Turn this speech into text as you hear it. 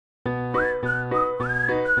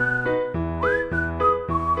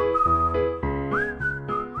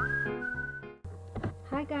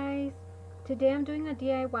Today I'm doing a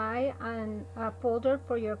DIY on a folder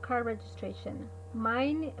for your car registration.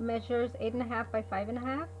 Mine measures 8.5 by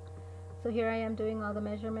 5.5. So here I am doing all the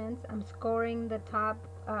measurements. I'm scoring the top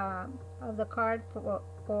of the card for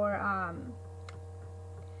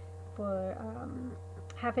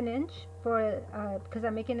half an inch for because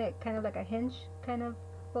I'm making it kind of like a hinge kind of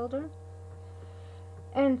folder.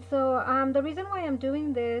 And so the reason why I'm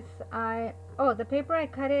doing this, the paper I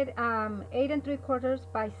cut it 8 3/4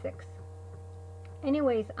 by 6.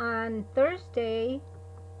 Anyways, on Thursday,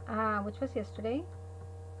 which was yesterday,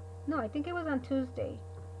 no, I think it was on Tuesday,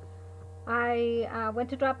 I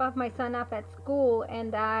went to drop off my son off at school,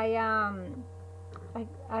 and I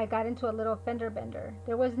got into a little fender bender.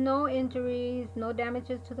 There was no injuries, no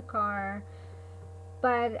damages to the car,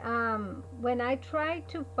 but when I tried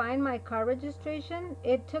to find my car registration,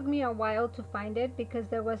 it took me a while to find it because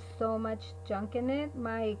there was so much junk in it.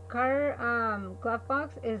 My car glove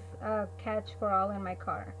box is a catch for all in my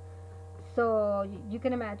car. So you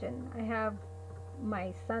can imagine, I have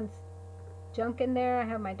my son's junk in there, I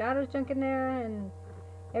have my daughter's junk in there, and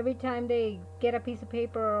every time they get a piece of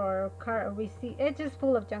paper or a receipt, it's just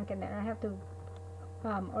full of junk in there. I have to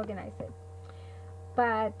organize it.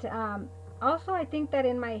 But also, I think that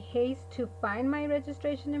in my haste to find my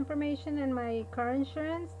registration information and my car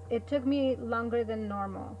insurance, it took me longer than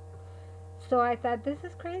normal. So I thought, this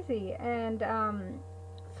is crazy. And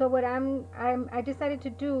so what I decided to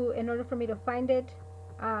do in order for me to find it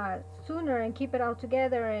sooner and keep it all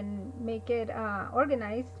together and make it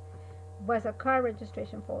organized was a car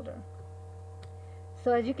registration folder.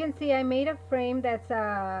 So as you can see, I made a frame that's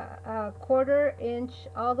a 1/4 inch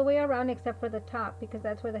all the way around except for the top, because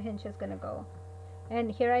that's where the hinge is going to go.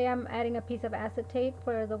 And here I am adding a piece of acetate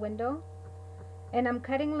for the window, and I'm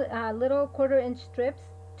cutting little 1/4 inch strips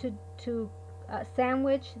to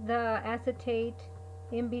sandwich the acetate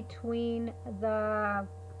in between the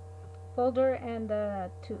folder and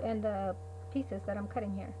the pieces that I'm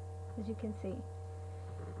cutting here, as you can see.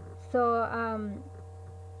 So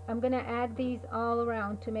I'm going to add these all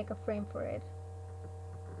around to make a frame for it.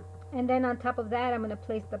 And then on top of that, I'm going to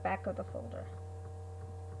place the back of the folder.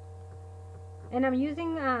 And I'm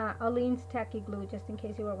using Aleene's Tacky glue, just in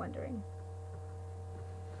case you were wondering.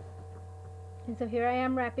 And so here I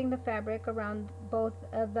am wrapping the fabric around both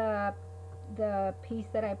of the piece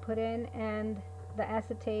that I put in and the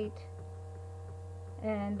acetate,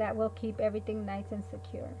 and that will keep everything nice and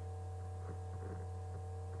secure.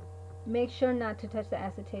 Make sure not to touch the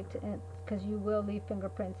acetate because you will leave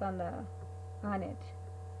fingerprints on it.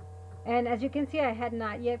 And as you can see, I had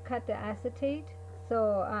not yet cut the acetate,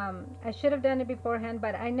 so I should have done it beforehand,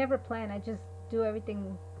 but I never plan. I just do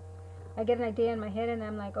everything. I get an idea in my head and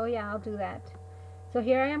I'm like, oh yeah, I'll do that. So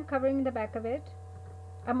here I am covering the back of it.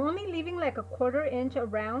 I'm only leaving like a 1/4 inch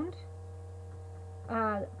around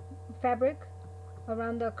fabric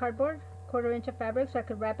around the cardboard, 1/4 inch of fabric, so I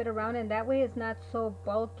could wrap it around, and that way it's not so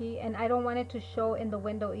bulky, and I don't want it to show in the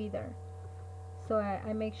window either. So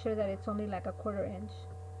I make sure that it's only like a 1/4 inch.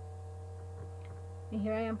 And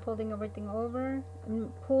here I am folding everything over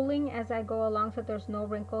and pulling as I go along so there's no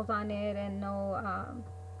wrinkles on it and no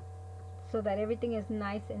so that everything is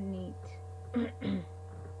nice and neat.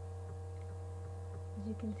 As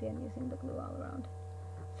you can see, I'm using the glue all around.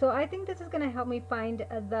 So I think this is going to help me find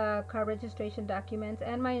the car registration documents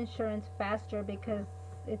and my insurance faster, because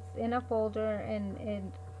it's in a folder,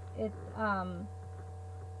 and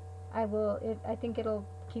I think it'll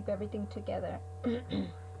keep everything together.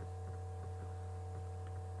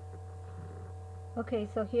 Okay,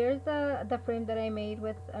 so here's the frame that I made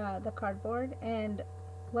with the cardboard, and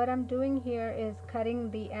what I'm doing here is cutting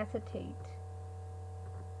the acetate.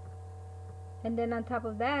 And then on top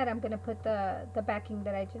of that, I'm going to put the backing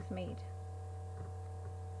that I just made.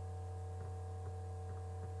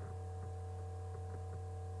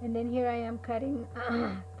 And then here I am cutting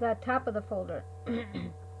the top of the folder.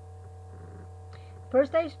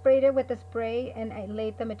 First I sprayed it with the spray and I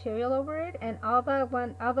laid the material over it, and all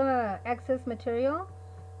the excess material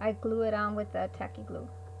I glue it on with the tacky glue.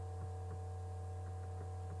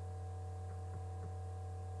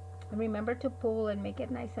 And remember to pull and make it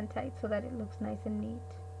nice and tight so that it looks nice and neat.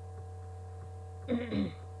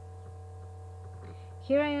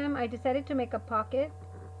 Here I am. I decided to make a pocket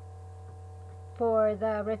for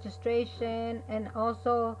the registration, and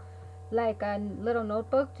also like a little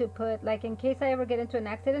notebook to put, like, in case I ever get into an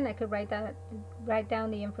accident, I could write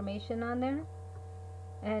down the information on there.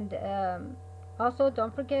 And also,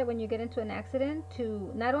 don't forget, when you get into an accident,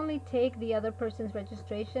 to not only take the other person's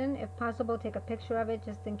registration, if possible take a picture of it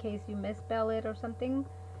just in case you misspell it or something,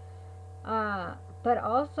 But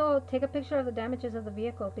also take a picture of the damages of the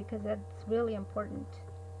vehicle, because that's really important.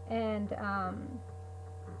 And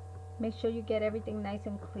make sure you get everything nice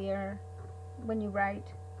and clear when you write.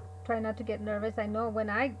 Try not to get nervous. I know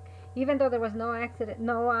when even though there was no accident,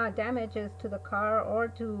 no damages to the car or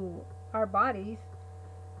to our bodies,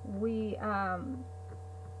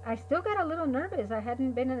 I still got a little nervous. I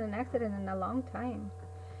hadn't been in an accident in a long time.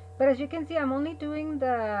 But as you can see, I'm only doing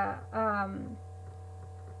the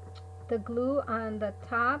glue on the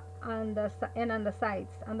top, and on the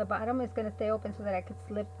sides. On the bottom is going to stay open so that I could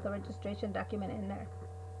slip the registration document in there.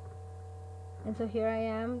 And so here I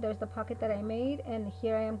am, there's the pocket that I made, and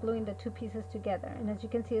here I am gluing the two pieces together. And as you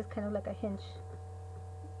can see, it's kind of like a hinge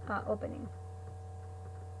opening.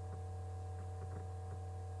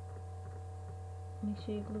 Make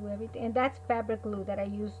sure you glue everything. And that's fabric glue that I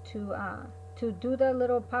use to do the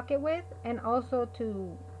little pocket with, and also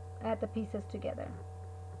to add the pieces together.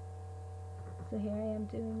 So here I am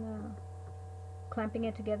doing clamping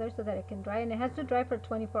it together so that it can dry, and it has to dry for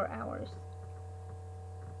 24 hours.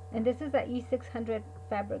 And this is the E600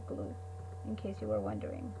 fabric glue, in case you were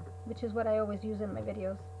wondering, which is what I always use in my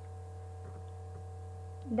videos.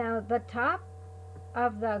 Now the top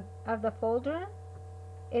of the folder,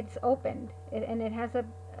 it's opened, and it has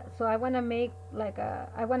so I want to make like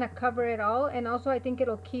I want to cover it all, and also I think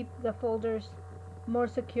it'll keep the folders more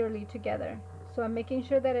securely together. So I'm making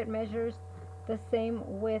sure that it measures the same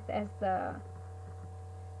width as the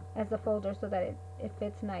folder, so that it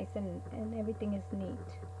fits nice and everything is neat.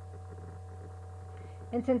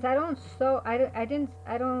 And since I don't sew, I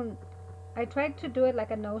tried to do it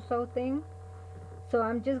like a no-sew thing, so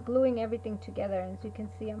I'm just gluing everything together. And as you can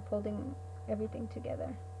see, I'm folding everything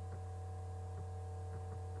together.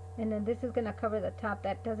 And then this is going to cover the top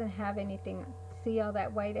that doesn't have anything. See all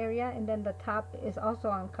that white area? And then the top is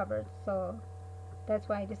also uncovered, so that's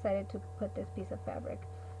why I decided to put this piece of fabric.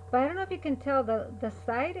 But I don't know if you can tell, the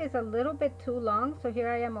side is a little bit too long, so here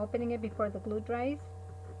I am opening it before the glue dries,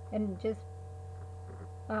 and just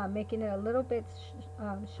making it a little bit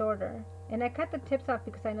shorter. And I cut the tips off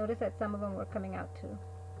because I noticed that some of them were coming out too.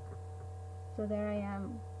 So there I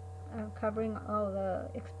am, covering all the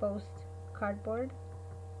exposed cardboard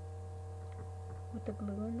with the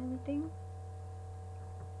glue and everything.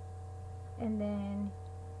 And then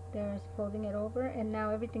there's folding it over, and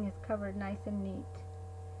now everything is covered nice and neat.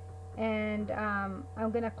 And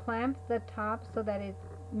I'm going to clamp the top so that it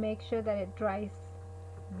makes sure that it dries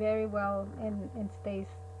very well and stays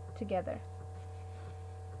together.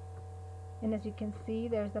 And as you can see,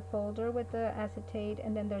 there's a folder with the acetate,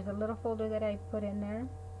 and then there's a little folder that I put in there.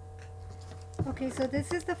 Okay, so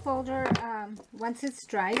this is the folder. Once it's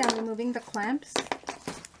dried, I'm removing the clamps.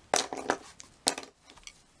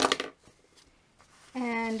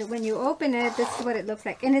 And when you open it, this is what it looks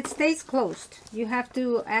like. And it stays closed. You have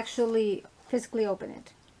to actually physically open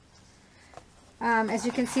it. As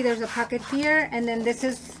you can see, there's a pocket here, and then this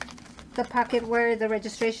is the pocket where the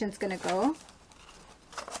registration is going to go.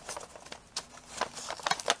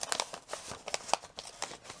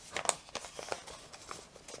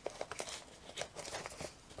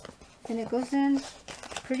 And it goes in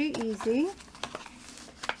pretty easy.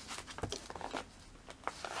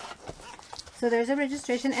 So there's a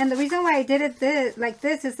registration, and the reason why I did it like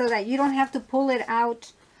this is so that you don't have to pull it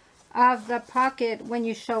out of the pocket when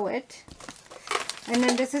you show it. And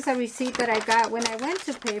then this is a receipt that I got when I went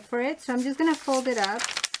to pay for it. So I'm just going to fold it up,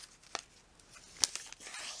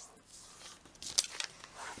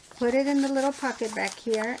 put it in the little pocket back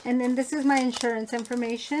here, and then this is my insurance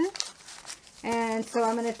information. And so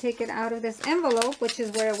I'm going to take it out of this envelope, which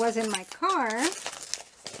is where it was in my car.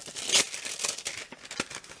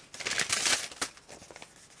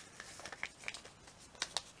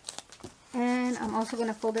 And I'm also going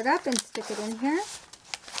to fold it up and stick it in here.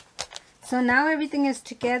 So now everything is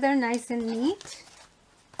together, nice and neat.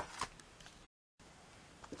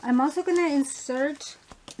 I'm also going to insert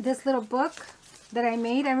this little book that I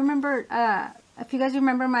made. I remember, if you guys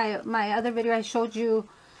remember my other video, I showed you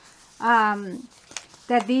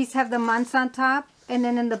that these have the months on top, and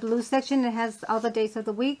then in the blue section it has all the days of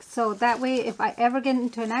the week. So that way, if I ever get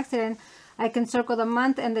into an accident, I can circle the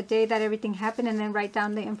month and the day that everything happened, and then write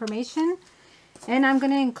down the information. And I'm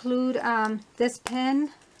going to include this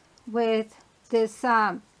pen with this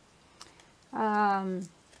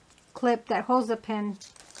clip that holds the pen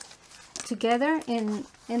together in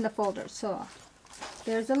the folder. So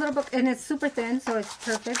there's a little book, and it's super thin, so it's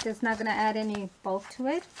perfect. It's not going to add any bulk to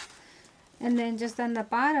it. And then just on the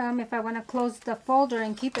bottom, if I want to close the folder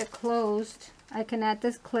and keep it closed, I can add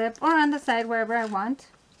this clip, or on the side, wherever I want,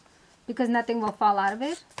 because nothing will fall out of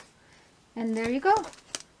it. And there you go.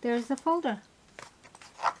 there's the folder.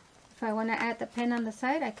 If I want to add the pen on the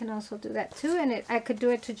side, I can also do that too, and I could do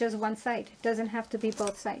it to just one side. It doesn't have to be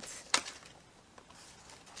both sides.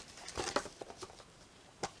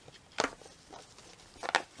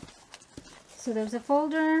 So there's a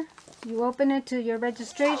folder. You open it to your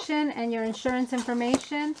registration and your insurance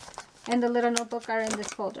information, and the little notebook are in this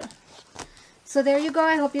folder. So there you go.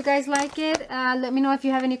 I hope you guys like it. Let me know if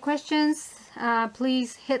you have any questions.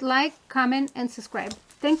 Please hit like, comment, and subscribe.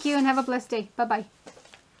 Thank you, and have a blessed day. Bye-bye.